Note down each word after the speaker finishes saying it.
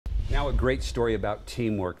Now a great story about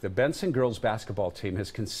teamwork. The Benson girls basketball team has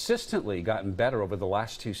consistently gotten better over the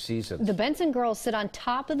last 2 seasons. The Benson girls sit on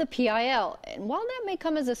top of the PIL, and while that may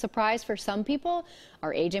come as a surprise for some people,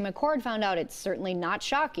 our AJ McCord found out it's certainly not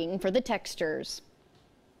shocking for the Techsters.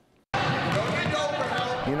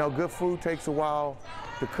 You know, good food takes a while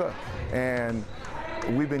to cook, and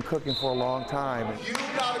we've been cooking for a long time.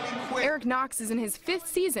 Eric Knox is in his 5th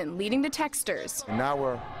season leading the Techsters. And now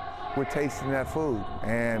we're tasting that food,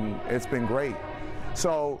 and it's been great.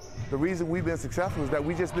 So the reason we've been successful is that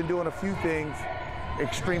we've just been doing a few things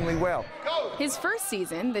extremely well. His first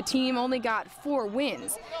season, the team only got 4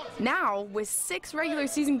 wins. Now, with 6 regular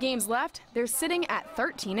season games left, they're sitting at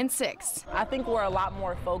 13-6. I think we're a lot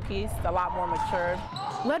more focused, a lot more mature.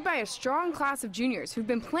 Led by a strong class of juniors who've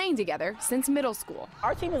been playing together since middle school.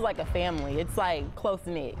 Our team is like a family. It's like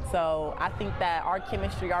close-knit. So I think that our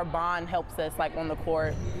chemistry, our bond helps us like on the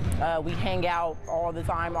court. We hang out all the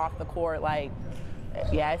time off the court. Like,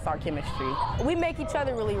 yeah, it's our chemistry. We make each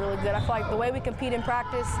other really, really good. I feel like the way we compete in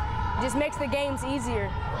practice just makes the games easier.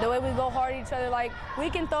 The way we go hard at each other, like we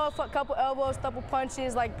can throw a couple elbows, couple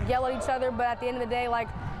punches, like yell at each other, but at the end of the day, like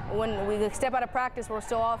when we step out of practice, we're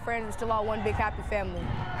still all friends, we're still all one big happy family.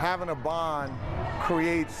 Having a bond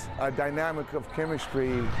creates a dynamic of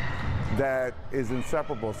chemistry that is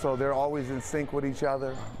inseparable. So they're always in sync with each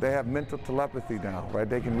other. They have mental telepathy now, right?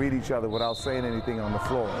 They can read each other without saying anything on the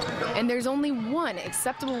floor. And there's only one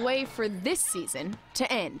acceptable way for this season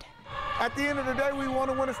to end. At the end of the day, we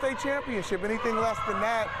want to win a state championship. Anything less than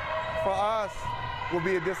that for us will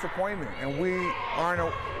be a disappointment. And we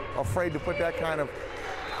aren't afraid to put that kind of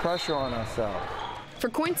pressure on ourselves. For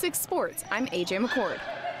Coin 6 Sports, I'm AJ McCord.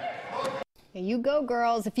 You go,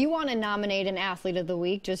 girls. If you want to nominate an athlete of the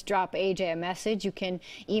week, just drop AJ a message. You can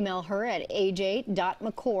email her at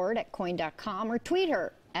aj.mccord@coin.com or tweet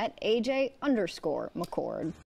her at AJ_McCord.